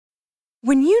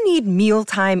When you need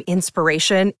mealtime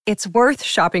inspiration, it's worth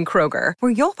shopping Kroger,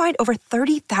 where you'll find over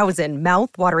 30,000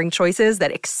 mouth-watering choices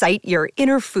that excite your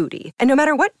inner foodie. And no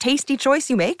matter what tasty choice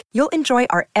you make, you'll enjoy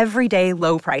our everyday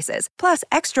low prices, plus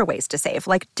extra ways to save,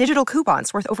 like digital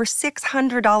coupons worth over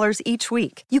 $600 each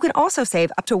week. You can also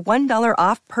save up to $1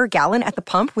 off per gallon at the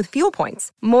pump with fuel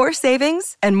points. More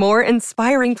savings and more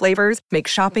inspiring flavors make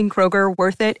shopping Kroger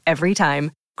worth it every time.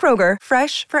 Kroger,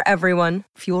 fresh for everyone.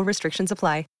 Fuel restrictions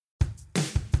apply.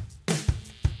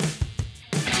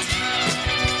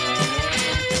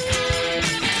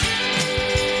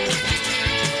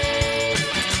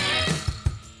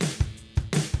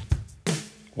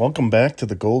 Welcome back to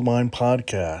the Goldmine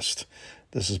Podcast.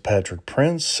 This is Patrick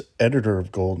Prince, editor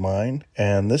of Goldmine,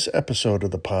 and this episode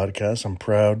of the podcast I'm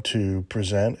proud to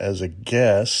present as a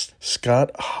guest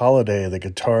Scott Holliday, the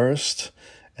guitarist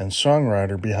and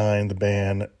songwriter behind the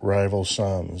band Rival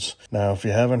Sons. Now, if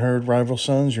you haven't heard Rival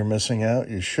Sons, you're missing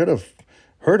out. You should have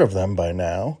heard of them by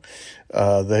now.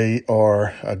 They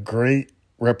are a great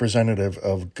representative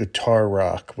of guitar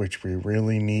rock, which we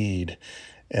really need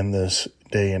in this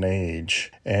day and age.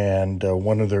 And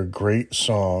one of their great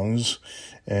songs,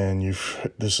 and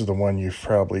this is the one you've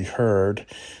probably heard,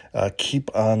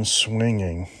 Keep On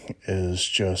Swinging,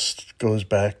 goes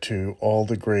back to all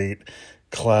the great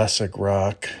classic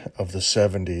rock of the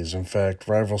 70s. In fact,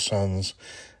 Rival Sons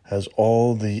has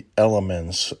all the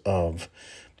elements of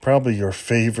probably your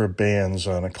favorite bands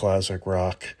on a classic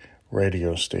rock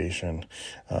radio station.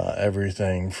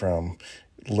 Everything from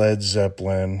Led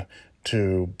Zeppelin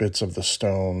to bits of the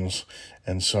Stones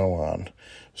and so on.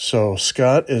 So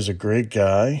Scott is a great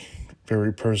guy,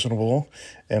 very personable,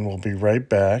 and we'll be right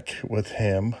back with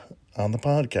him on the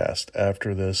podcast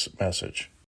after this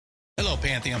message. Hello,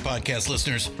 Pantheon Podcast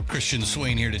listeners. Christian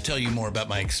Swain here to tell you more about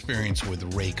my experience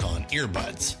with Raycon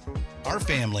earbuds. Our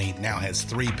family now has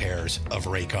 3 pairs of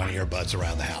Raycon earbuds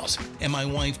around the house, and my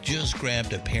wife just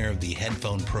grabbed a pair of the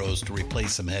Headphone Pros to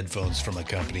replace some headphones from a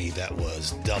company that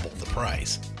was double the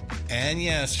price. And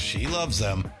yes, she loves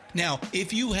them. Now,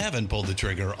 if you haven't pulled the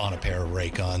trigger on a pair of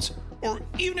Raycons, or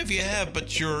even if you have,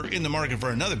 but you're in the market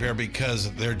for another pair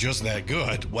because they're just that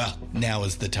good, well, now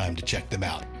is the time to check them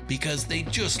out, because they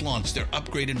just launched their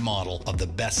upgraded model of the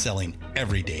best-selling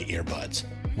everyday earbuds.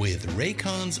 With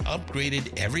Raycon's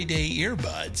upgraded everyday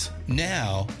earbuds,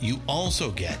 now you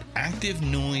also get active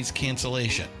noise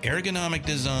cancellation, ergonomic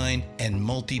design, and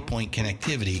multi-point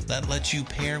connectivity that lets you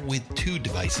pair with 2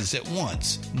 devices at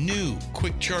once. New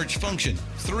quick charge function,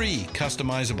 3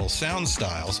 customizable sound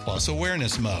styles, plus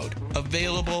awareness mode.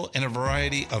 Available in a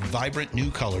variety of vibrant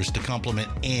new colors to complement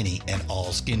any and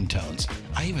all skin tones.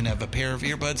 I even have a pair of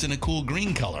earbuds in a cool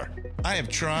green color. I have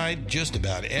tried just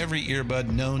about every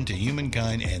earbud known to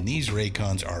humankind, and these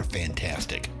Raycons are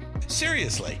fantastic.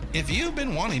 Seriously, if you've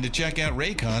been wanting to check out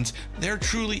Raycons, there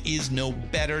truly is no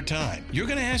better time. You're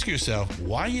going to ask yourself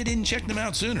why you didn't check them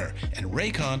out sooner, and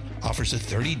Raycon offers a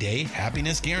 30-day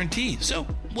happiness guarantee. So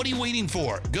what are you waiting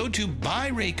for? Go to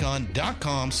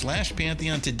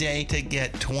buyraycon.com/Pantheon today to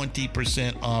get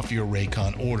 20% off your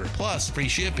Raycon order, plus free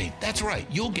shipping. That's right,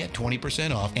 you'll get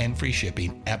 20% off and free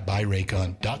shipping at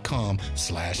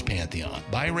buyraycon.com/Pantheon.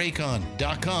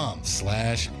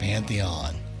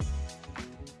 buyraycon.com/Pantheon.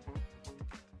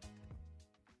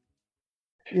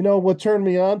 You know, what turned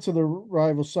me on to the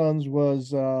Rival Sons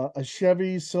was a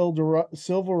Chevy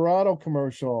Silverado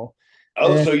commercial.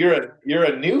 Oh, and so you're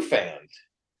a new fan.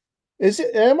 Is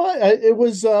it? Am I? It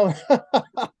was no,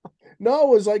 it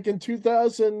was like in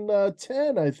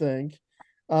 2010, I think.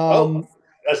 A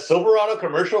Silverado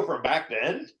commercial from back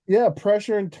then? Yeah,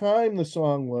 Pressure and Time, the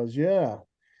song was, yeah.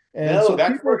 And no, so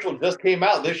that commercial just came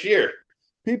out this year.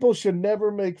 People should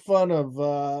never make fun of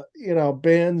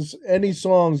bands, any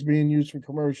songs being used for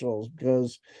commercials,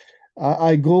 because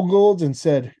I Googled and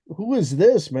said, who is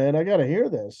this, man? I got to hear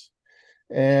this.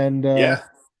 And,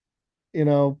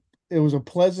 it was a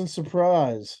pleasant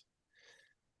surprise.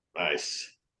 Nice.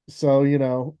 So,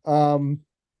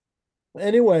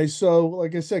 anyway, so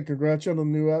like I said, congrats on the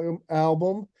new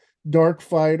album, Dark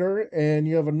Fighter, and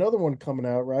you have another one coming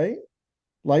out, right?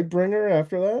 Lightbringer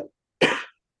after that?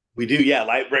 We do, yeah.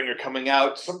 Lightbringer coming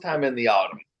out sometime in the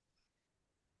autumn.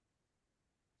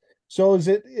 So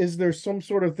is there some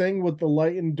sort of thing with the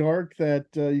light and dark that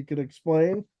you could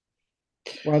explain?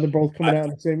 Why they're both coming out in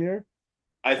the same year?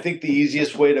 I think the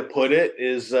easiest way to put it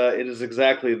is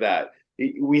exactly that.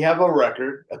 We have a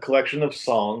record, a collection of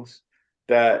songs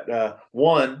that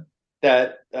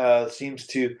seems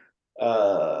to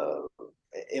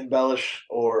embellish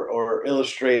or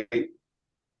illustrate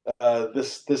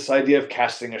this idea of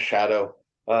casting a shadow.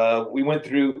 We went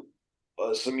through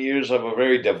some years of a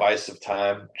very divisive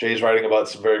time. Jay's writing about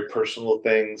some very personal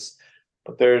things,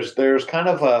 but there's kind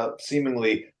of a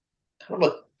seemingly kind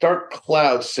of a dark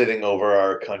cloud sitting over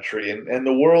our country and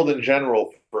the world in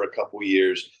general for a couple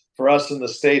years. For us in the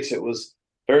States, it was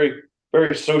very,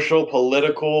 very social,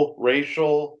 political,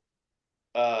 racial,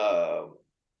 uh,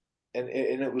 and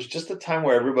it was just a time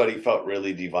where everybody felt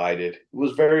really divided. It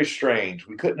was very strange.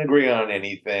 We couldn't agree on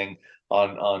anything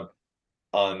on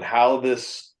how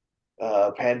this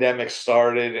pandemic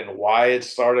started and why it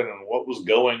started and what was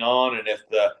going on and if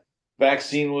the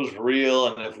vaccine was real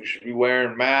and if we should be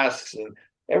wearing masks. And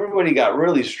everybody got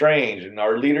really strange, and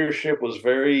our leadership was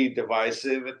very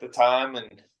divisive at the time,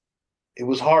 and it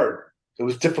was hard. It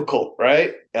was difficult,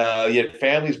 right? You had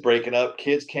families breaking up,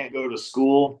 kids can't go to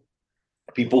school,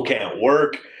 people can't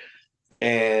work,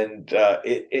 and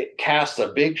it cast a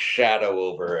big shadow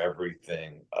over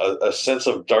everything, a sense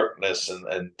of darkness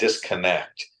and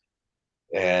disconnect.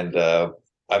 And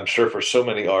I'm sure for so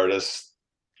many artists,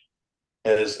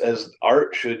 as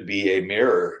art should be a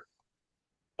mirror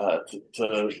to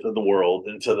the world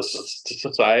and to to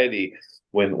society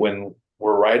when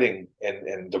we're writing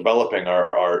and developing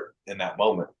our art in that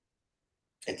moment.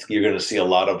 You're going to see a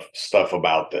lot of stuff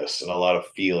about this and a lot of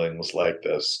feelings like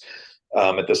this.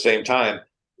 At the same time,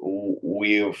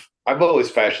 I've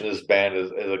always fashioned this band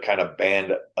as a kind of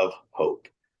band of hope,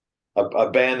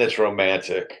 a band that's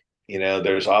romantic. You know,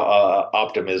 there's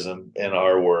optimism in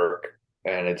our work,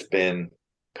 and it's been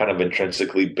kind of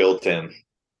intrinsically built in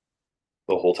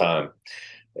the whole time.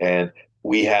 And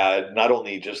we had not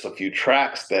only just a few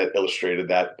tracks that illustrated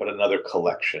that, but another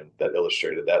collection that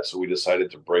illustrated that. So we decided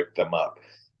to break them up.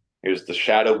 Here's the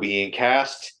shadow being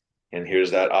cast, and here's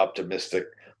that optimistic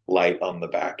light on the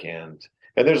back end.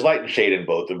 And there's light and shade in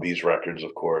both of these records,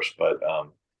 of course, but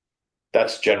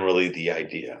that's generally the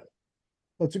idea.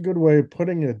 That's a good way of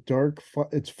putting it.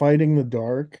 It's fighting the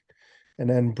dark and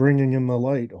then bringing in the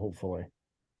light, hopefully.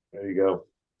 There you go.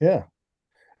 Yeah.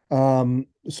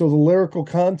 So the lyrical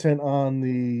content on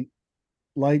the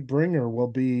Light Bringer will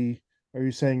be, are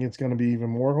you saying it's going to be even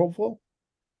more hopeful?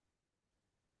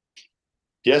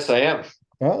 Yes, I am.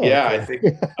 Oh, Yeah,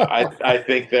 okay. I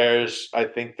think there's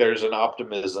an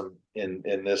optimism in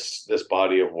this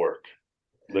body of work,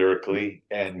 lyrically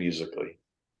and musically.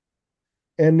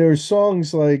 And there's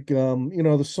songs like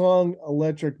the song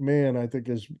Electric Man, I think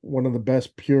is one of the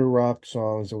best pure rock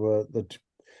songs of the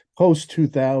post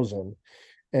 2000.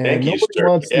 And Thank you, Nobody sir.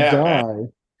 Wants to Yeah, man.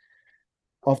 Die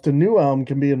off the new album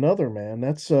can be another, man.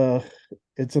 That's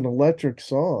it's an electric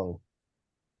song.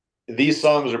 These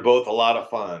songs are both a lot of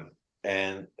fun,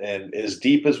 and as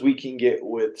deep as we can get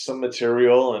with some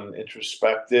material and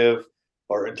introspective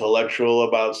or intellectual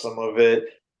about some of it,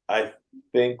 I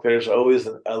think there's always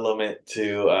an element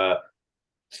to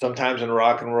sometimes in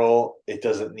rock and roll, it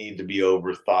doesn't need to be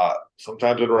overthought.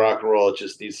 Sometimes in rock and roll, it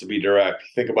just needs to be direct.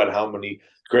 Think about how many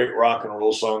great rock and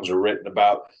roll songs are written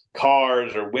about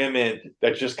cars or women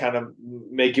that just kind of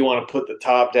make you want to put the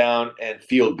top down and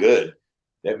feel good,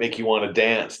 that make you want to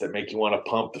dance, that make you want to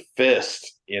pump the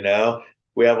fist. You know,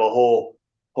 we have a whole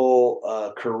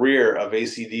career of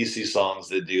AC/DC songs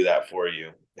that do that for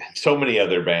you. And so many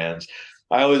other bands.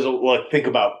 I always think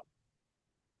about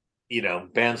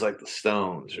bands like the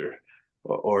Stones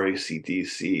or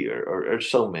AC/DC or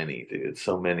so many, dude,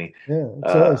 so many. Yeah,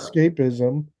 it's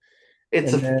escapism.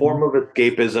 It's a And form then of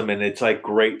escapism, and it's like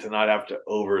great to not have to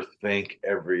overthink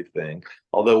everything.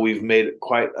 Although we've made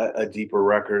quite a deeper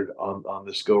record on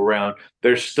this go round,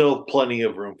 there's still plenty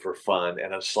of room for fun.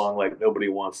 And a song like Nobody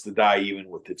Wants to Die, even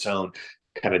with its own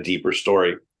kind of deeper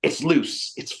story, it's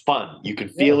loose, it's fun. You can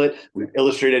feel it. We've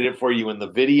illustrated it for you in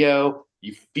the video.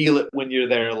 You feel it when you're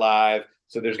there live.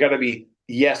 So there's got to be,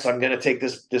 yes, I'm going to take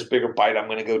this bigger bite. I'm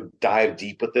going to go dive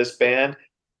deep with this band,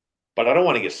 but I don't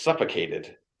want to get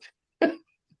suffocated.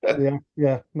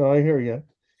 yeah, no, I hear you.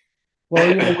 Well,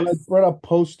 when I brought up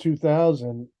post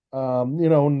 2000,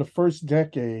 in the first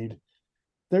decade,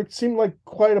 there seemed like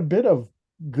quite a bit of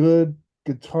good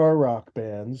guitar rock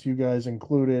bands, you guys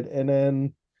included. And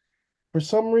then for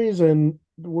some reason,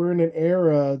 we're in an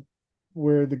era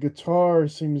where the guitar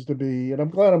seems to be, and I'm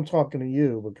glad I'm talking to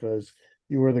you because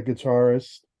you were the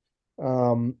guitarist.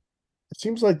 It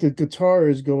seems like the guitar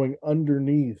is going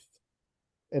underneath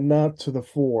and not to the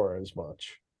fore as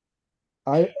much.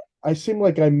 I I seem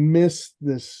like I miss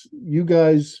this. You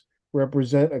guys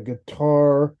represent a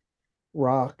guitar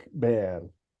rock band,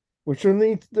 which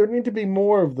there need to be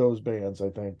more of those bands, I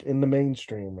think, in the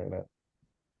mainstream right now.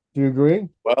 Do you agree?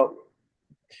 Well,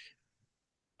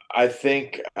 I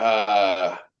think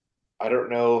I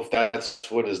don't know if that's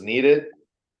what is needed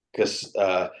because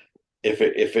if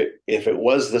it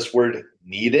was this word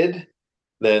needed,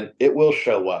 then it will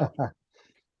show up.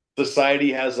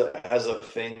 Society has a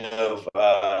thing of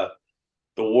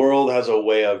the world has a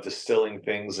way of distilling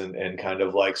things and kind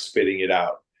of like spitting it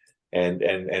out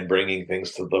and bringing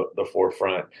things to the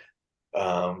forefront.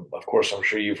 Of course, I'm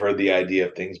sure you've heard the idea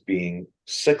of things being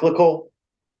cyclical,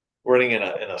 running in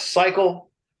a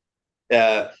cycle.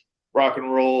 Rock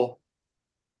and roll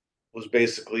was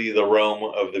basically the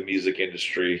Rome of the music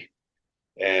industry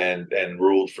and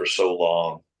ruled for so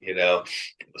long, the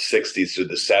 60s through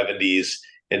the 70s,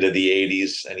 into the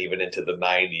 80s, and even into the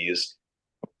 90s.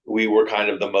 We were kind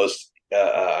of the most,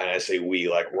 and I say we,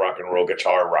 like rock and roll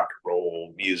guitar, rock and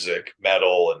roll music,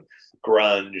 metal, and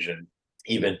grunge, and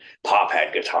even pop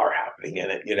had guitar happening in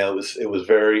it. It was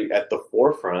very at the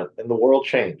forefront, and the world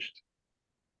changed.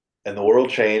 And the world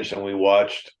changed, and we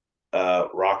watched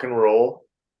rock and roll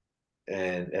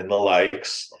and the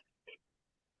likes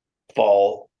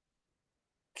fall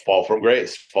from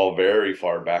grace, fall very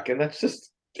far back. And that's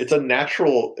just it's a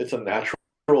natural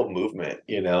movement,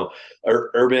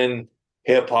 urban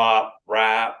hip hop,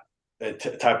 rap,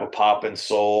 type of pop and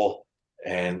soul,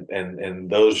 and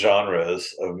those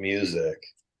genres of music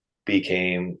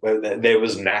became, they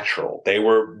was natural. They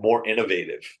were more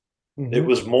innovative. Mm-hmm. It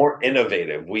was more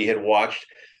innovative. We had watched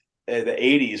the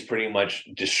 80s pretty much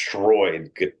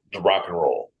destroyed rock and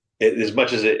roll. As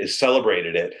much as it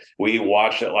celebrated it, we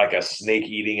watched it like a snake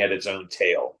eating at its own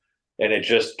tail, and it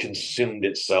just consumed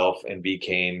itself and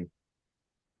became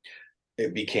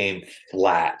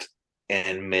flat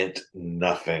and meant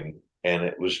nothing, and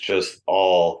it was just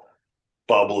all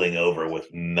bubbling over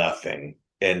with nothing,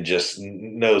 and just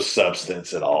no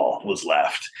substance at all was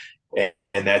left.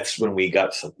 And that's when we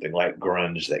got something like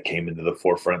grunge that came into the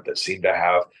forefront, that seemed to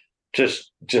have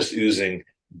just oozing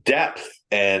depth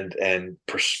and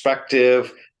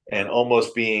perspective, and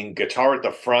almost being guitar at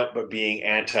the front but being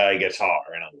anti-guitar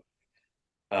in a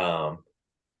way.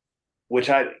 Which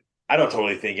I don't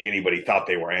totally think anybody thought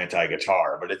they were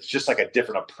anti-guitar, but it's just like a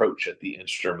different approach at the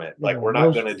instrument. Like, you're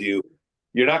not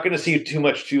going to see too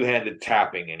much two-handed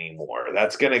tapping anymore.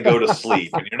 That's going to go to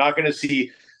sleep. And you're not going to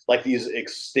see like these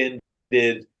extended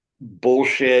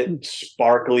bullshit,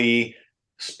 sparkly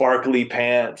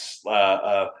pants,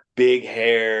 big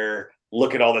hair.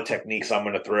 Look at all the techniques I'm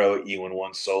going to throw at you in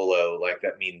one solo. Like,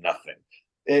 that mean nothing.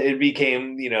 It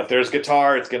became, if there's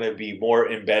guitar, it's going to be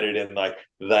more embedded in like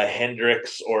the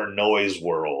Hendrix or noise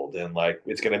world. And like,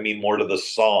 it's going to mean more to the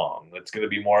song. It's going to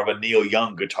be more of a Neil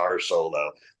Young guitar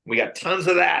solo. We got tons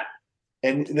of that.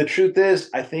 And the truth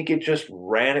is, I think it just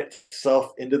ran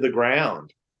itself into the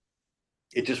ground.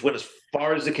 It just went as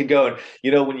far as it could go.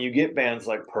 And, when you get bands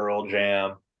like Pearl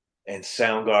Jam and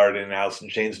Soundgarden and Alice in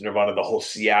Chains and Nirvana, the whole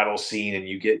Seattle scene, and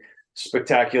you get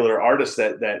spectacular artists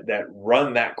that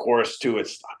run that course to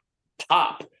its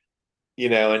top,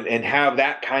 and have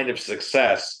that kind of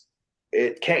success,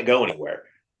 it can't go anywhere.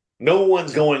 No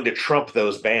one's going to trump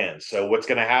those bands. So what's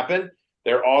going to happen?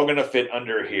 They're all going to fit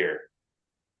under here,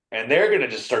 and they're going to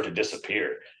just start to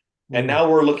disappear. And now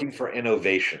we're looking for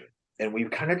innovation, and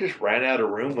we've kind of just ran out of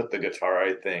room with the guitar,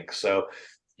 I think. So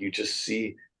you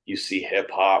see hip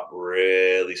hop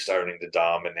really starting to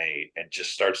dominate, and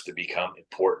just starts to become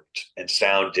important and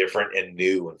sound different and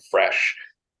new and fresh.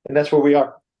 And that's where we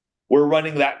are. We're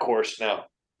running that course now.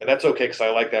 And that's okay, because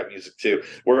I like that music too.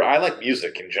 I like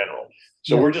music in general.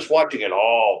 So we're just watching it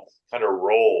all kind of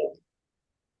roll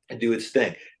and do its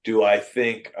thing. Do I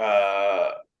think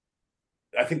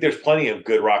I think there's plenty of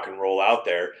good rock and roll out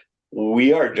there.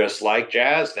 We are just like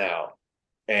jazz now,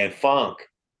 and funk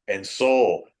and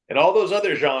soul, and all those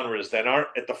other genres that aren't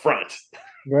at the front.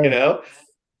 Right.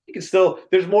 You can still,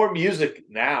 there's more music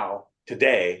now,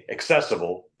 today,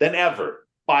 accessible than ever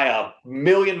by a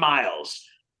million miles.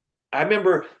 I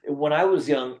remember when I was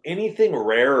young, anything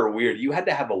rare or weird, you had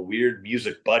to have a weird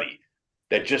music buddy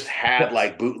that just had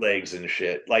like bootlegs and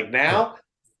shit. Like now,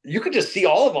 you could just see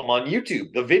all of them on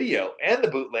YouTube, the video and the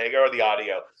bootleg or the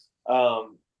audio.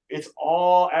 It's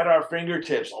all at our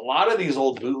fingertips. A lot of these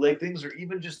old bootleg things are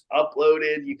even just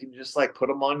uploaded. You can just like put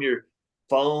them on your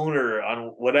phone or on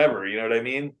whatever, you know what I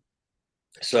mean?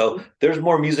 So there's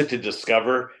more music to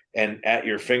discover and at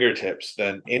your fingertips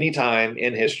than any time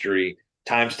in history,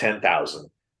 times 10,000.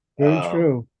 Very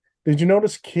true. Did you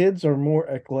notice kids are more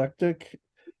eclectic?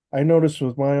 I noticed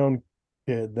with my own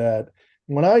kid that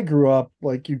when I grew up,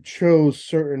 like, you chose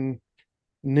certain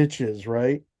niches,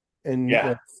 right? And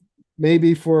like,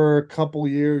 maybe for a couple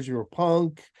years you were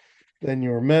punk, then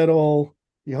you were metal,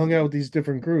 you hung out with these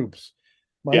different groups.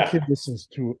 My kid listens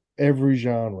to every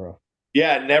genre.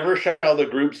 Yeah, never shall the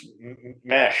groups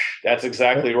mesh. That's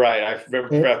exactly right. I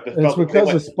remember it's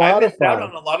because of Spotify. I missed out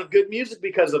on a lot of good music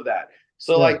because of that.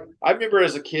 So Yeah. like I remember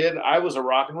as a kid, I was a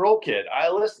rock and roll kid. I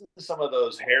listened to some of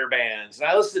those hair bands, and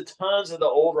I listened to tons of the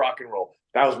old rock and roll.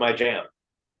 That was my jam.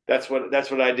 That's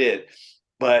what I did.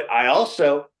 But I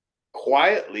also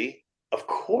quietly, of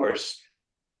course,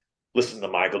 listened to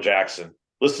Michael Jackson,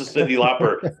 listened to Cyndi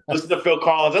Lauper, listened to Phil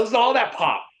Collins. I listened to all that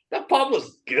pop. That pop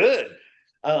was good.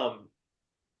 Um,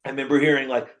 I remember hearing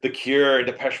like The Cure and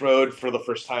Depeche Mode for the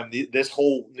first time. This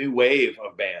whole new wave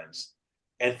of bands,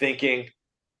 and thinking,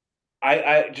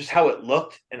 I just how it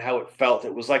looked and how it felt.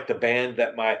 It was like the band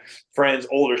that my friends'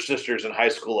 older sisters in high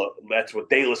school, that's what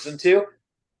they listened to.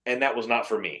 And that was not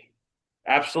for me.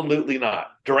 Absolutely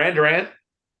not. Duran Duran?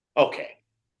 Okay.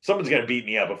 Someone's going to beat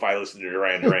me up if I listen to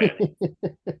Duran Duran.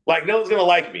 Like, no one's going to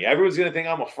like me. Everyone's going to think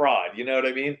I'm a fraud. You know what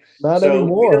I mean? Not So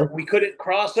anymore. we couldn't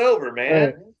cross over, man.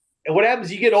 Right. And what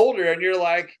happens, you get older and you're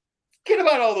like, forget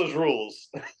about all those rules.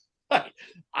 Like,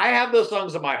 I have those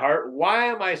songs in my heart. Why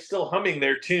am I still humming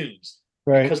their tunes?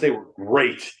 Right. Because they were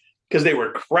great, because they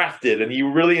were crafted, and you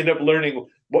really end up learning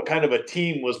what kind of a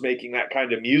team was making that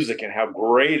kind of music and how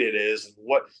great it is, and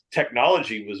what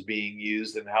technology was being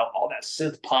used, and how all that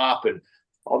synth pop and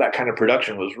all that kind of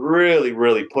production was really,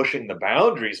 really pushing the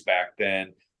boundaries back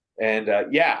then. And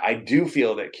yeah, I do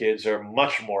feel that kids are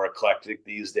much more eclectic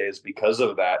these days because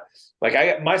of that.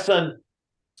 Like my son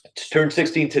turned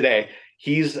 16 today.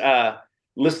 He's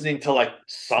listening to like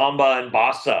samba and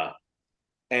bossa,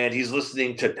 and he's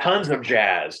listening to tons of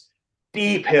jazz,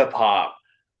 deep hip hop,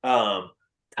 um,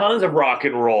 tons of rock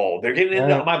and roll. They're getting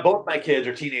into Right. both my kids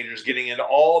are teenagers, getting into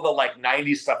all the like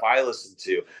 '90s stuff I listen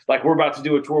to. Like we're about to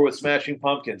do a tour with Smashing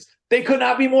Pumpkins. They could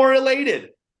not be more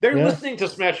elated. They're Yeah. listening to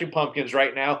Smashing Pumpkins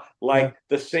right now, Yeah. like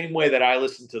the same way that I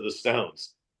listened to the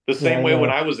Stones. The Yeah. same way when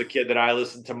I was a kid that I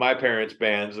listened to my parents'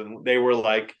 bands, and they were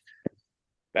like,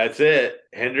 that's it.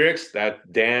 Hendrix, that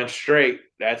damn straight.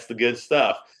 That's the good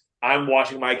stuff. I'm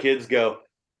watching my kids go,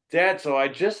 Dad, so I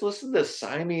just listened to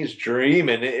Siamese Dream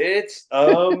and it's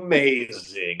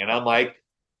amazing. And I'm like,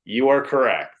 you are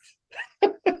correct.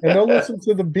 And they'll listen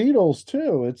to the Beatles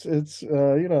too. It's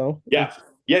Yeah. it's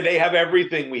Yeah, they have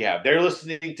everything we have. They're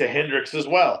listening to Hendrix as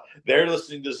well. They're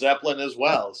listening to Zeppelin as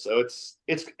well. So it's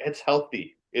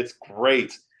healthy. It's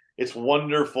great. It's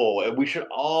wonderful. And we should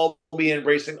all be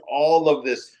embracing all of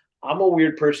this. I'm a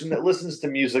weird person that listens to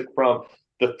music from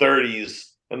the 30s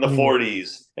and the mm,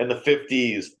 40s and the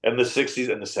 50s and the 60s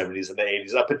and the 70s and the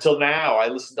 80s. Up until now, I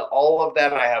listen to all of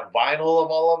that. I have vinyl of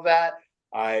all of that.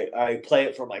 I play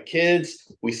it for my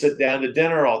kids. We sit down to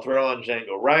dinner. I'll throw on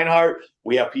Django Reinhardt.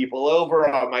 We have people over.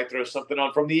 I might throw something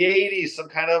on from the 80s, some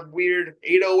kind of weird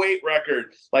 808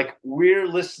 record. Like we're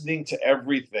listening to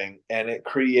everything, and it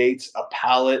creates a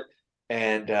palette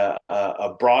and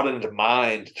a broadened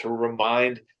mind to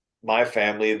remind my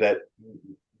family that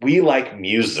we like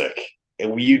music,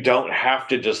 and you don't have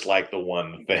to just like the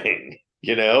one thing.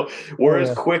 You know, oh we're as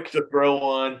yeah. quick to throw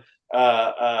on uh,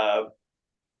 uh,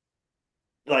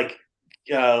 like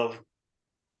uh,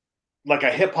 like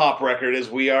a hip hop record as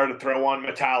we are to throw on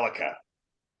Metallica.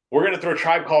 We're going to throw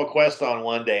Tribe Called Quest on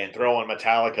one day and throw on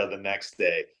Metallica the next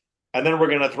day. And then we're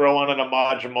going to throw on an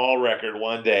Ahmad Jamal record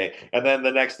one day. And then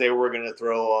the next day we're going to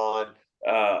throw on,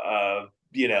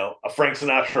 a Frank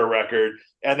Sinatra record.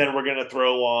 And then we're going to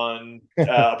throw on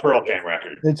a Pearl Jam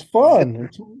record. It's fun.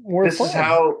 It's more This is fun.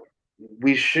 how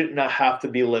we should not have to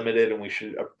be limited, and we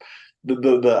should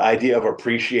the idea of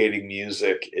appreciating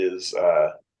music is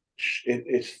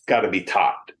it's got to be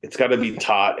taught. It's got to be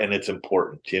taught, and it's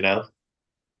important. You know.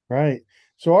 Right.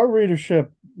 So our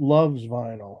readership loves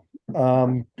vinyl.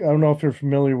 I don't know if you're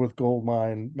familiar with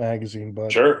Goldmine magazine,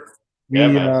 but Sure. Yeah,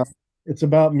 we man. it's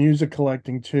about music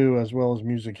collecting too, as well as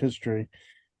music history.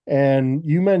 And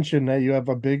you mentioned that you have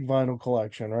a big vinyl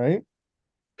collection, right?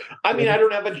 I mean, I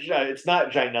don't have it's not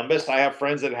ginormous. I have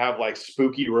friends that have like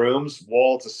spooky rooms,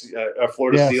 wall to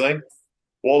floor to Yes. ceiling,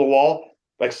 wall to wall,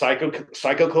 like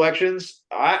psycho collections.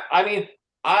 I mean,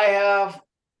 I have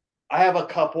I have a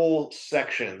couple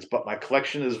sections, but my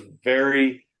collection is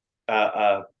very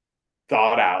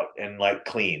thought out and like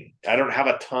clean. I don't have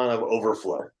a ton of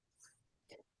overflow.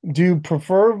 Do you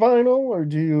prefer vinyl or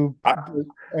do you I,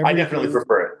 I definitely everything?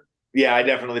 prefer it. Yeah, I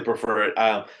definitely prefer it.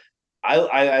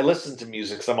 I listen to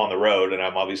music because I'm on the road and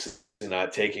I'm obviously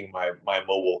not taking my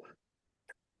mobile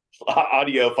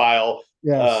audio file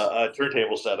Yes.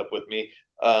 turntable setup with me.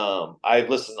 I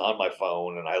listen on my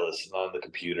phone and I listen on the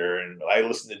computer and I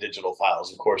listen to digital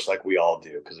files, of course, like we all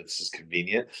do because it's just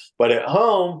convenient. But at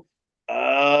home,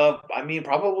 I mean,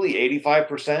 probably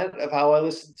 85% of how I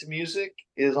listen to music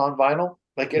is on vinyl.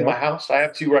 Like in my Yep. house, I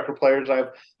have two record players. I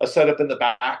have a setup in the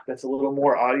back that's a little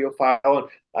more audiophile, and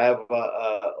I have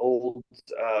a old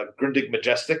Grundig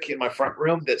Majestic in my front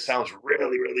room that sounds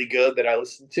really, really good that I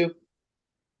listen to.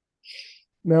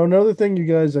 Now, another thing you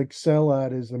guys excel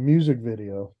at is the music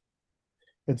video.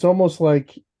 It's almost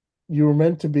like you were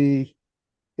meant to be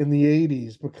in the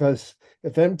 80s because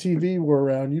if MTV were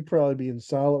around, you'd probably be in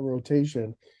solid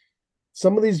rotation.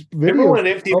 Some of these Remember videos when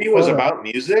are so MTV was fun. about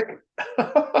music?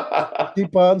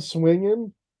 Keep on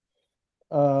swinging.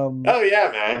 Um, Oh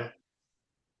yeah, man.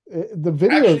 the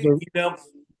videos Actually, are,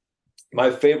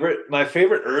 my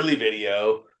favorite early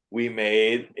video we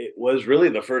made, it was really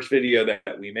the first video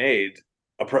that we made,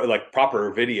 like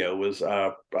proper video, was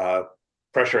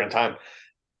Pressure and Time.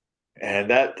 And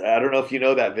that, I don't know if you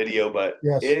know that video, but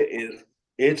yes.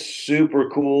 it's super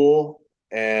cool.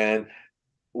 And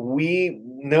we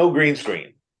no green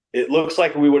screen. It looks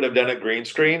like we would have done it green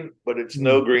screen, but it's Mm.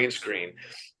 no green screen.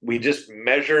 We just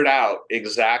measured out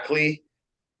exactly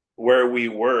where we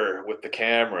were with the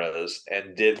cameras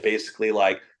and did basically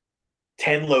like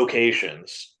 10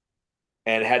 locations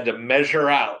and had to measure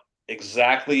out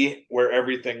exactly where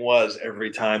everything was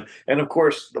every time. And of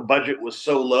course, the budget was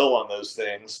so low on those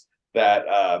things that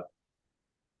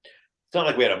it's not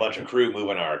like we had a bunch of crew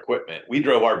moving our equipment. We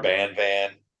drove our band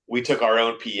van. We took our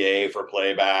own PA for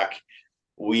playback.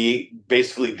 We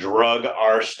basically drug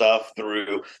our stuff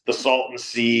through the Salton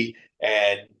Sea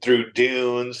and through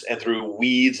dunes and through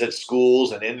weeds at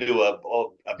schools and into a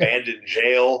abandoned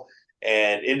jail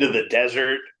and into the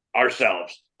desert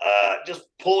ourselves. Just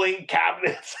pulling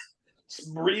cabinets,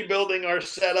 rebuilding our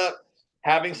setup,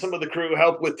 having some of the crew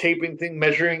help with taping things,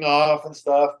 measuring off and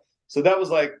stuff. So that was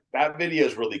like, that video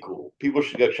is really cool. People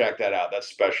should go check that out. That's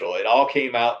special. It all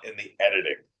came out in the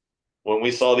editing. When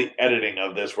we saw the editing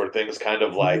of this, where things kind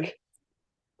of You like,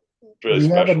 it's really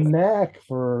you have a special. knack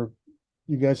for,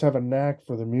 you guys have a knack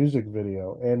for the music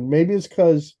video. And maybe it's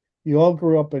because you all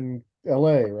grew up in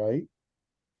LA, right?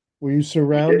 Were you We did,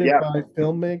 surrounded yeah. by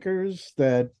filmmakers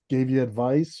that gave you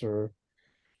advice or?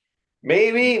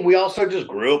 Maybe we also just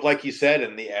grew up, like you said,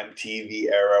 in the MTV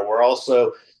era. We're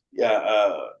also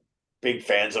big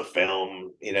fans of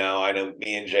film. I know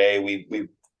me and Jay,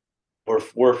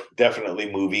 we're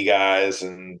definitely movie guys,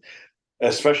 and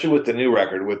especially with the new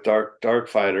record with Dark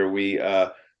Fighter, we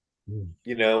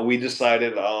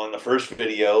decided on the first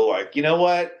video, like, you know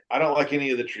what? I don't like any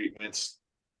of the treatments.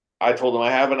 I told him I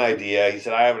have an idea. He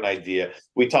said, I have an idea.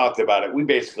 We talked about it. We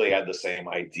basically had the same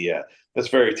idea. That's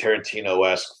very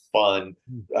Tarantino-esque, fun,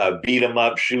 beat 'em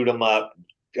up, shoot 'em up,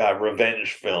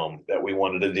 revenge film that we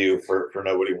wanted to do for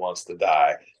Nobody Wants to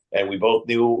Die. And we both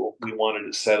knew we wanted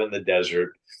it set in the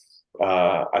desert.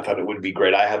 I thought it would be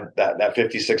great. I have that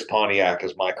 56 Pontiac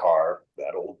as my car,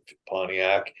 that old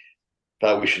Pontiac.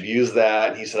 Thought we should use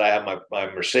that. He said, I have my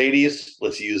Mercedes.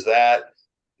 Let's use that.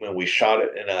 When we shot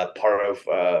it in a part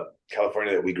of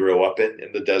California that we grew up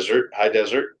in the desert, high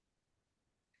desert,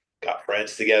 got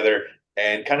friends together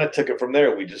and kind of took it from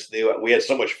there. We just knew we had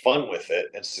so much fun with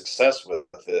it and success with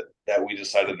it that we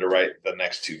decided to write the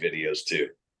next two videos too.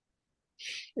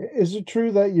 Is it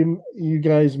true that you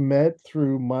guys met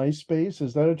through MySpace?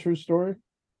 Is that a true story?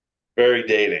 Very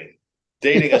dating.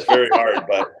 Dating is very hard,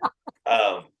 but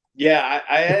yeah,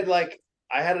 I had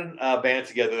a band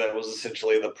together that was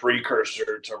essentially the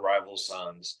precursor to Rival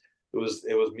Sons. It was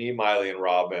me, Miley, and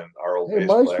Robin, our old Hey, bass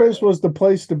player. MySpace was the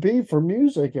place to be for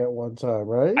music at one time,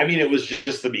 right? I mean, it was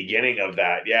just the beginning of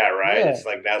that. Yeah, right. Yeah, It's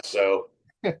like that's so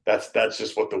that's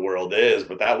just what the world is.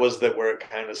 But that was where it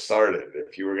kind of started.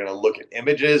 If you were going to look at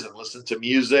images and listen to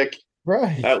music,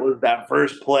 right. that was that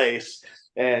first place.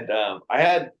 And I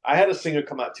had a singer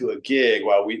come out to a gig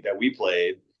that we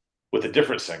played with a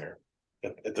different singer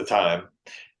at the time,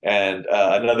 and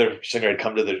another singer had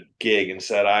come to the gig and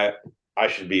said, I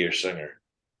should be your singer,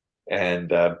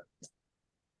 and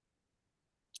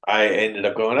I ended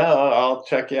up going, oh, I'll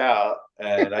check you out,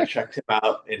 and I checked him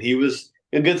out, and he was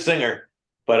a good singer,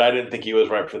 but I didn't think he was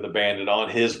right for the band. And on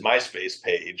his MySpace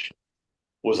page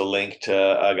was a link to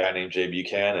a guy named Jay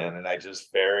Buchanan, and I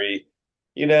just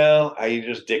you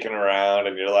just dicking around,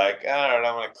 and you're like, all right,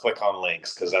 I'm going to click on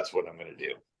links because that's what I'm going to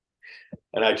do.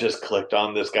 And I just clicked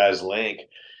on this guy's link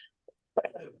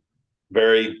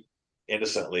very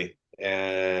innocently,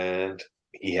 and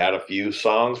he had a few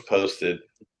songs posted,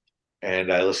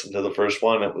 and I listened to the first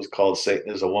one. It was called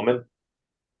Satan is a Woman.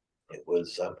 It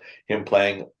was him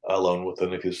playing alone with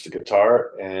an acoustic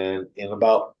guitar, and in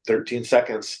about 13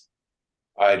 seconds,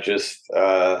 I just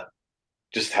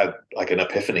had like an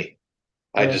epiphany.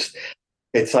 I Yeah. just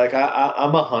It's like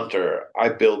I'm a hunter. I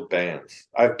build bands.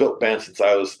 I've built bands since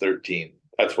I was 13.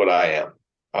 That's what I am.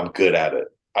 I'm good at it.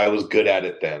 I was good at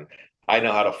it then. I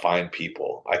know how to find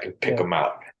people. I can pick Yeah. them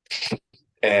out,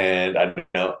 and I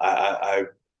know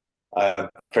I'm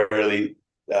fairly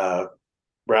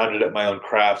rounded at my own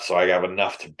craft, so I have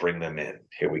enough to bring them in.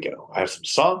 Here we go. I have some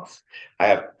songs. I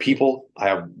have people. I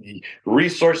have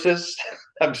resources.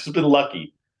 I've just been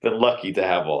lucky to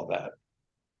have all that.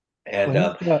 And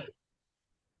Well,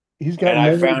 he's got and I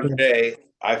more found than, Jay.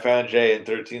 I found Jay in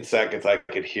 13 seconds. I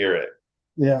could hear it.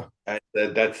 yeah. I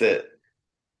said, "That's it.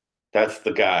 That's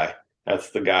the guy.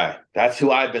 That's the guy. That's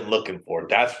who I've been looking for.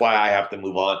 That's why I have to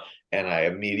move on." And I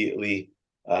immediately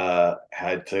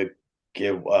had to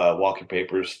give Walking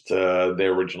Papers to the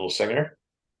original singer.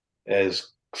 As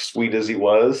sweet as he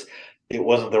was, it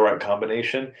wasn't the right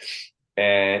combination.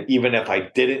 And even if I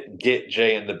didn't get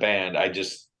Jay in the band, I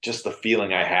just the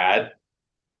feeling I had,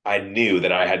 I knew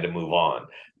that I had to move on.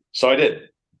 So I did.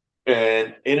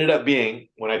 And ended up being,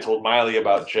 when I told Miley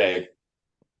about Jay,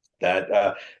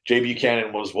 that Jay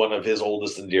Buchanan was one of his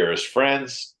oldest and dearest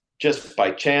friends. Just by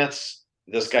chance,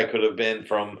 this guy could have been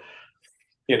from,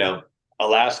 you know,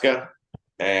 Alaska,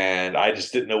 and I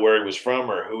just didn't know where he was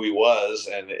from or who he was,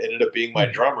 and it ended up being my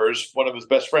drummer's one of his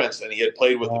best friends, and he had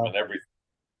played with him and everything.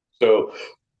 So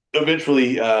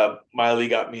eventually, Miley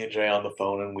got me and Jay on the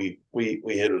phone, and we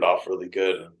hit it off really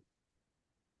good, and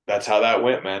that's how that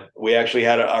went, man. We actually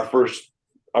had our first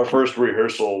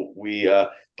rehearsal. We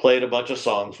played a bunch of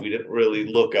songs. We didn't really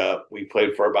look up. We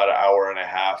played for about an hour and a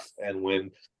half, and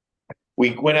when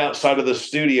we went outside of the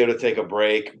studio to take a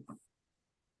break,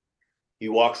 he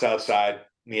walks outside.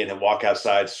 Me and him walk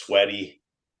outside, sweaty,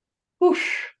 whoosh,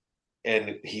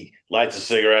 and he lights a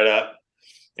cigarette up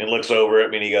and looks over at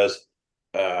me, and he goes,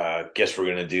 "Guess we're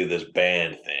gonna do this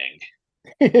band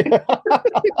thing."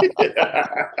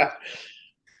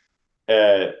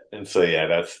 And so yeah,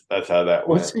 that's how that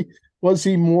Was went.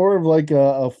 he more of like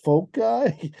a folk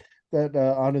guy that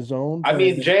on his own I kind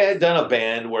mean, of, Jay had done a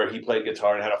band where he played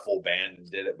guitar and had a full band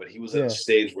and did it, but he was at a yeah.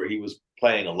 stage where he was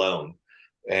playing alone,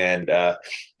 and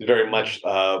very much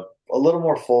a little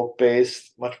more folk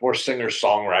based, much more singer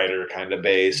songwriter kind of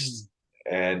based,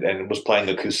 and was playing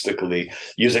acoustically,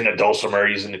 using a dulcimer,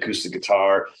 using acoustic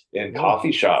guitar in Yeah.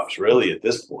 coffee shops. Really, at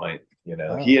this point,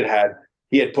 Wow. he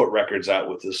had put records out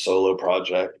with his solo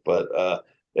project, but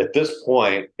at this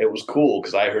point, it was cool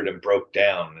because I heard him broke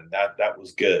down, and that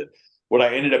was good. What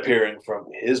I ended up hearing from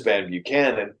his band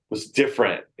Buchanan was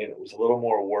different, and it was a little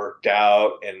more worked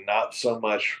out and not so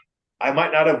much. I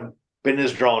might not have been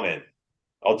as drawn in.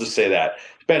 I'll just say that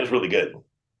his band is really good,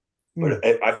 Hmm. but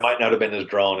I might not have been as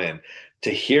drawn in. To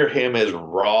hear him as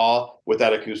raw with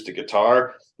that acoustic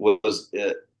guitar was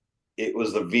it. It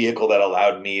was the vehicle that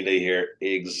allowed me to hear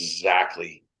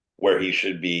exactly where he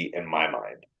should be in my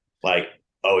mind. Like,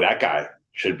 oh, that guy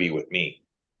should be with me.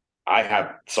 I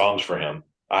have songs for him.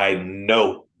 I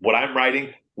know what I'm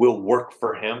writing will work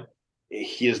for him.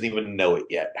 He doesn't even know it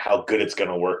yet, how good it's going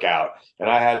to work out. And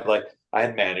I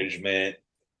had management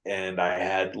and I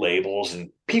had labels and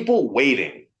people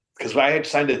waiting because I had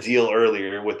signed a deal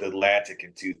earlier with Atlantic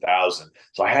in 2000.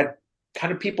 So I had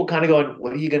kind of people kind of going,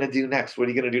 what are you going to do next? What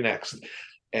are you going to do next?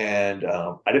 And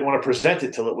I didn't want to present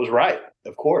it till it was right,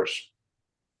 of course.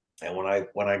 And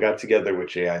when I got together with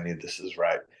Jay, I knew this is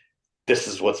right. This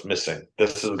is what's missing.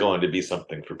 This is going to be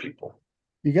something for people.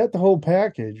 You got the whole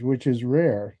package, which is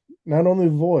rare. Not only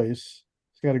voice,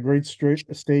 he's got a great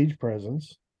straight stage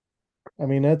presence. I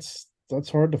mean, that's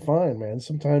hard to find, man.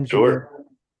 Sometimes you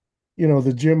get, Sure.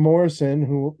 the Jim Morrison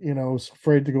who, is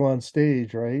afraid to go on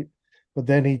stage, right? But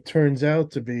then he turns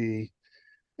out to be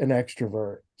an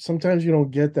extrovert. Sometimes you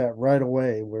don't get that right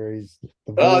away where he's the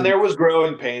And voice. there was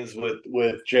growing pains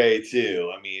with Jay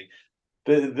too. I mean,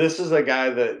 this is a guy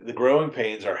that the growing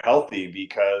pains are healthy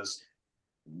because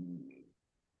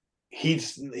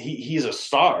he's a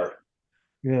star,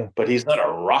 Yeah. but he's not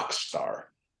a rock star.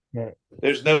 Right.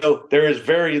 There is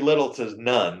very little to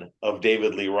none of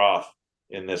David Lee Roth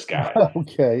in this guy.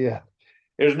 Okay, yeah.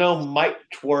 There's no mic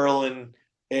twirling,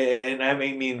 and I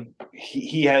mean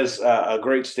he has a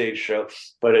great stage show,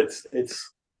 but it's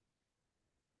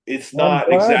Well, I'm not glad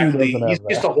he exactly. doesn't He's have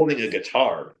used that. to holding a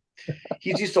guitar.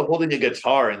 He's used to holding a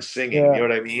guitar and singing. You Yeah. know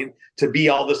what I mean? To be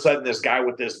all of a sudden this guy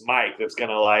with this mic that's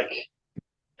gonna like,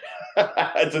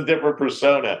 it's a different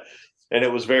persona, and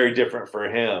it was very different for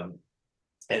him.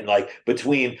 And like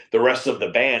between the rest of the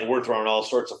band, we're throwing all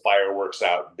sorts of fireworks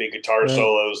out, big guitar Right.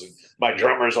 solos, and my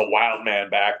drummer's a wild man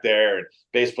back there, and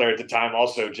bass player at the time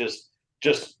also just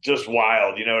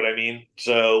wild. You know what I mean?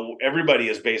 So everybody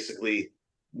is basically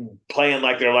playing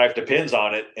like their life depends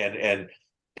on it, and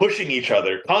pushing each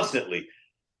other constantly.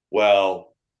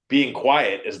 Well, being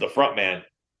quiet as the front man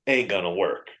ain't gonna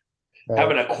work.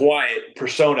 having a quiet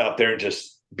persona up there and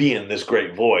just being this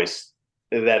great voice,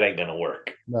 that ain't gonna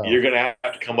work. No. You're gonna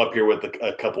have to come up here with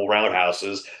a couple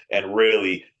roundhouses and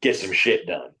really get some shit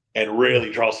done and really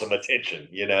draw some attention,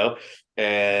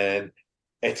 And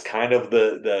it's kind of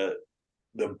the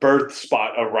birth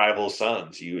spot of Rival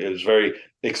Sons. It was very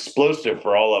explosive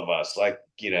for all of us, like,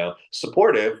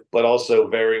 supportive, but also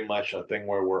very much a thing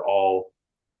where we're all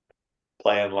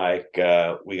playing like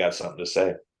we got something to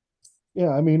say.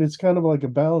 Yeah, I mean, it's kind of like a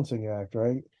balancing act,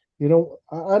 right? I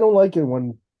don't like it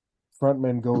when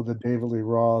frontmen go the David Lee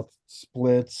Roth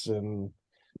splits and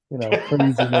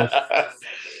craziness.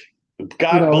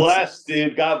 God bless,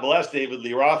 dude. God bless David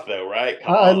Lee Roth, though, right?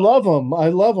 I love him. I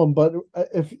love him. But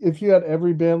if you had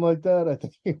every band like that, I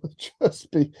think it would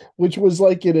just be, which was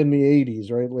like it in the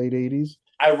 80s, right? Late 80s.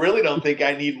 I really don't think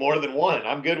I need more than one.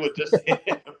 I'm good with just him.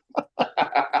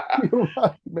 You're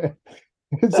right, man.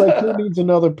 It's like, who needs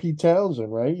another Pete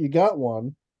Townsend, right? You got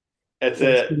one. That's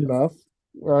it. Good enough,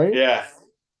 right? Yeah,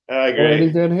 I agree. Or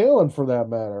Eddie Van Halen, for that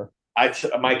matter.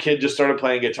 My kid just started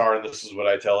playing guitar, and this is what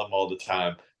I tell him all the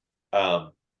time.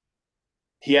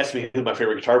 He asked me who my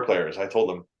favorite guitar player is. I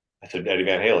told him, I said, Eddie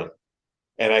Van Halen.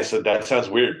 And I said, that sounds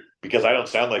weird because I don't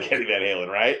sound like Eddie Van Halen,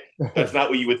 right? That's not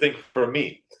what you would think from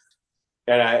me.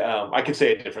 And I could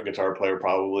say a different guitar player,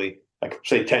 probably. I could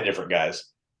say 10 different guys.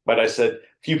 But I said,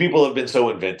 few people have been so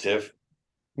inventive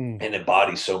and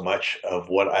embody so much of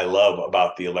what I love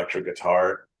about the electric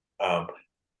guitar,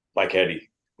 like Eddie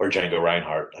or Django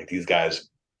Reinhardt. Like, these guys,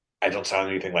 I don't sound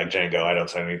anything like Django. I don't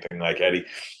sound anything like Eddie.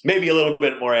 Maybe a little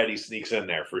bit more Eddie sneaks in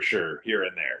there for sure, here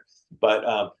and there.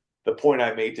 But the point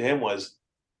I made to him was,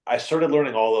 I started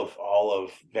learning all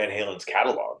of Van Halen's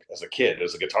catalog as a kid,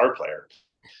 as a guitar player,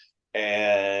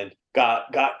 and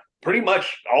got pretty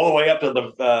much all the way up to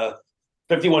the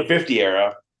 5150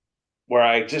 era, where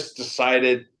I just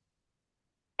decided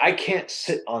I can't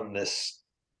sit on this,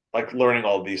 like, learning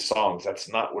all these songs. That's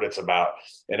not what it's about.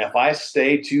 And if I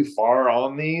stay too far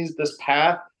on this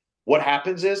path, what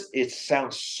happens is it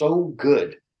sounds so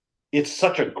good. It's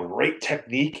such a great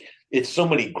technique. It's so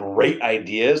many great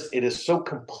ideas. It is so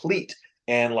complete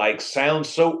and like sounds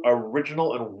so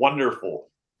original and wonderful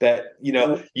that,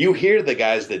 you hear the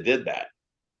guys that did that.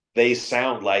 They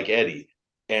sound like Eddie,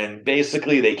 and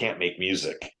basically they can't make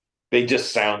music. They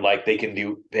just sound like they can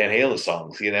do Van Halen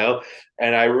songs,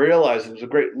 And I realized it was a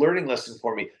great learning lesson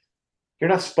for me. You're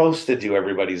not supposed to do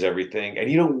everybody's everything,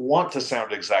 and you don't want to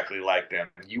sound exactly like them.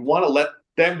 You want to let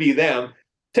them be them,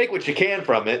 take what you can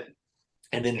from it,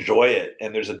 and enjoy it.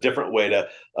 And there's a different way to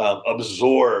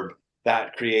absorb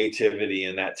that creativity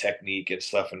and that technique and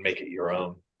stuff and make it your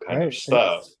own kind of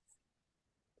stuff.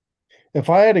 If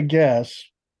I had to guess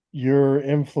your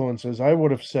influences, I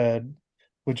would have said,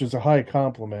 which is a high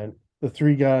compliment, the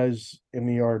three guys in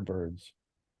the Yardbirds,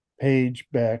 Page,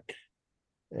 Beck,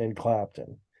 and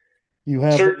Clapton. You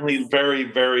have certainly very,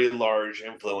 very large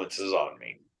influences on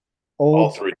me.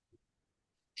 All three.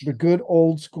 The good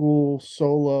old school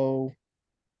solo,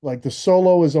 like the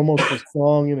solo is almost a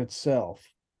song in itself.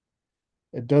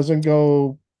 It doesn't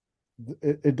have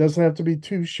to be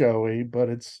too showy, but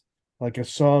it's like a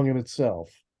song in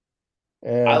itself.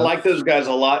 And I like those guys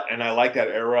a lot, and I like that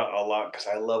era a lot because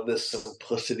I love this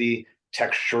simplicity,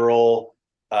 textural,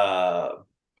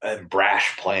 and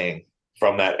brash playing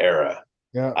from that era.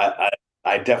 Yeah,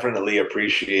 I definitely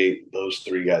appreciate those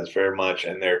three guys very much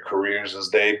and their careers as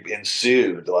they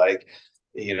ensued. Like,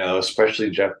 especially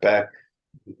Jeff Beck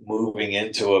moving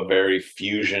into a very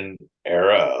fusion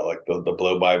era, like the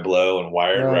Blow by Blow and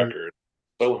Wired record.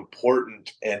 So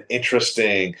important and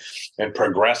interesting and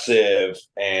progressive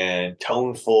and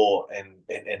toneful and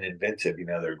inventive.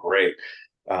 They're great.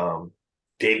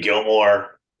 Dave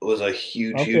Gilmour was a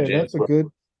huge influence.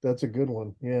 That's a good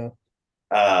one. Yeah.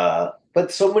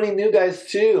 But so many new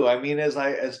guys too. I mean, as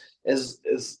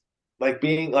like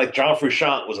being like John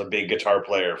Frusciante was a big guitar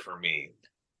player for me.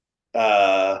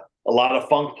 A lot of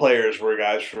funk players were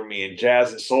guys for me, and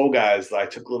jazz and soul guys that I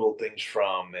took little things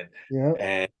from, and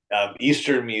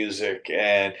Eastern music,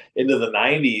 and into the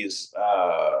 90s.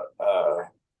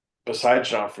 Besides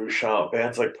John Frusciante,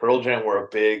 bands like Pearl Jam were a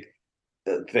big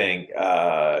thing.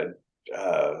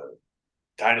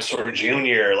 Dinosaur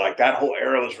Jr., like that whole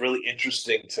era was really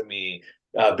interesting to me.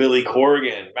 Billy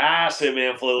Corgan, massive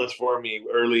influence for me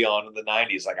early on in the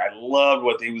 90s. Like, I loved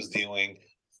what he was doing,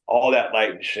 all that light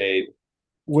and shade.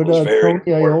 Would Tony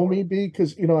Iommi be?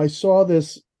 Because, I saw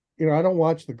this, I don't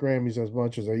watch the Grammys as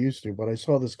much as I used to, but I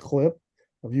saw this clip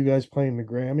of you guys playing the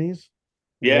Grammys.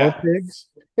 Yeah. Pigs.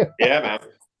 Yeah, man.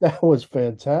 That was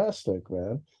fantastic,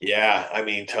 man. Yeah. I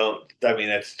mean,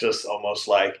 it's just almost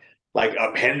like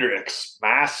Hendrix,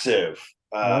 massive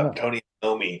Tony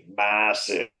Iommi,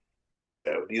 massive.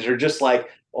 These are just like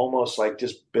almost like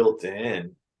just built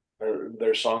in.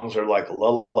 Their songs are like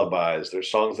lullabies. They're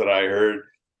songs that I heard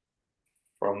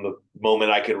from the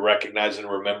moment I could recognize and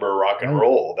remember rock and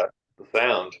roll. That's the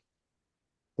sound.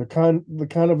 They're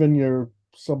kind of in your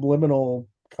subliminal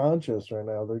conscious right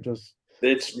now. They're just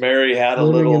It's Mary had a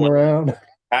living little around.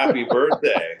 happy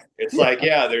birthday. It's like,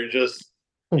 yeah, they're just,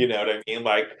 you know what I mean?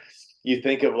 Like you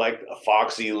think of like a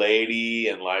Foxy Lady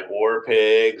and like War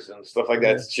Pigs and stuff like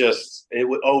that. It's just,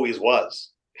 always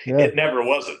was. Yeah. It never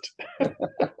wasn't.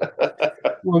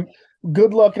 Well,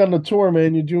 good luck on the tour,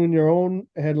 man. You're doing your own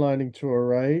headlining tour,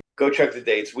 right? Go check the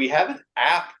dates. We have an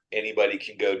app anybody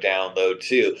can go download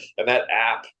too. And that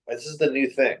app, this is the new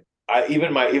thing.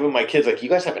 Even my kids like, you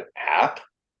guys have an app?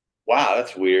 Wow,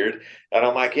 that's weird. And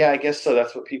I'm like, yeah, I guess so.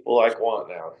 That's what people like want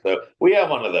now. So we have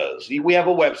one of those. We have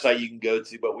a website you can go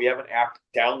to, but we have an app.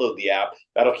 Download the app.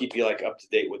 That'll keep you like up to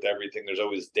date with everything. There's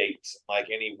always dates, like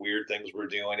any weird things we're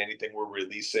doing, anything we're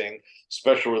releasing,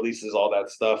 special releases, all that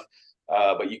stuff.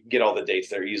 But you can get all the dates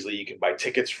there easily. You can buy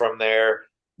tickets from there.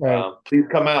 Right. Please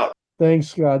come out. Thanks,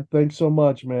 Scott. Thanks so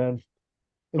much, man.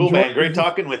 Cool, man. Great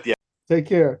talking with you. Take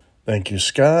care. Thank you,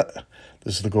 Scott.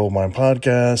 This is the Goldmine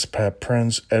Podcast. Pat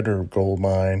Prince, editor of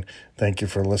Goldmine. Thank you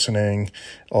for listening.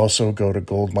 Also, go to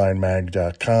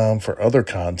goldminemag.com for other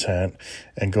content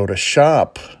and go to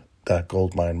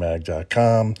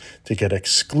shop.goldminemag.com to get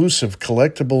exclusive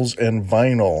collectibles and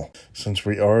vinyl, since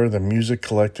we are the music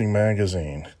collecting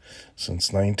magazine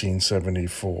since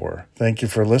 1974. Thank you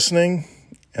for listening,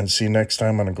 and see you next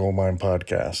time on a Goldmine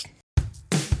Podcast.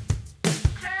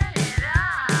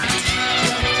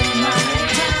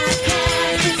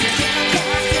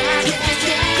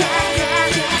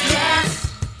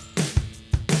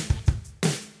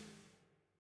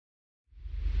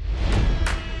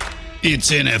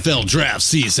 It's NFL draft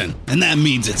season, and that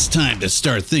means it's time to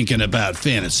start thinking about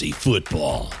fantasy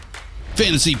football.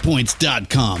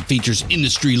 FantasyPoints.com features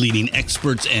industry-leading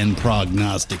experts and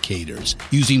prognosticators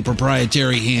using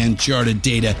proprietary hand-charted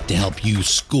data to help you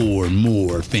score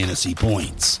more fantasy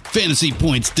points.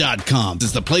 FantasyPoints.com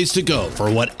is the place to go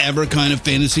for whatever kind of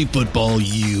fantasy football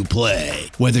you play.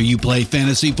 Whether you play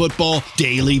fantasy football,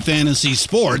 daily fantasy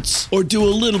sports, or do a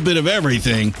little bit of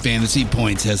everything, Fantasy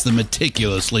Points has the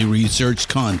meticulously researched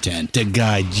content to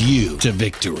guide you to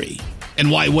victory. And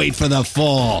why wait for the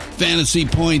fall? Fantasy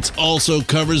Points also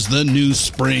covers the new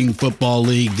spring football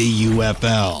league, the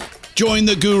UFL. Join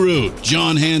the guru,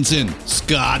 John Hansen,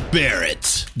 Scott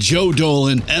Barrett, Joe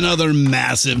Dolan, and other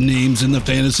massive names in the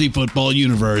fantasy football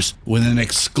universe with an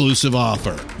exclusive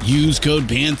offer. Use code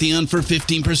Pantheon for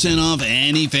 15% off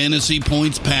any Fantasy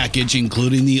Points package,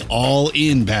 including the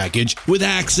all-in package, with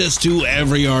access to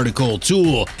every article,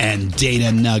 tool, and data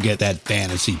nugget that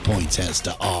Fantasy Points has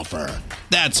to offer.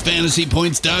 That's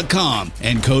FantasyPoints.com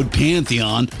and code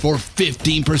Pantheon for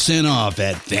 15% off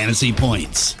at Fantasy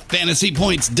Points.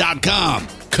 FantasyPoints.com,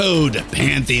 code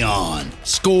Pantheon.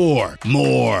 Score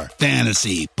more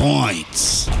fantasy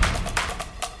points.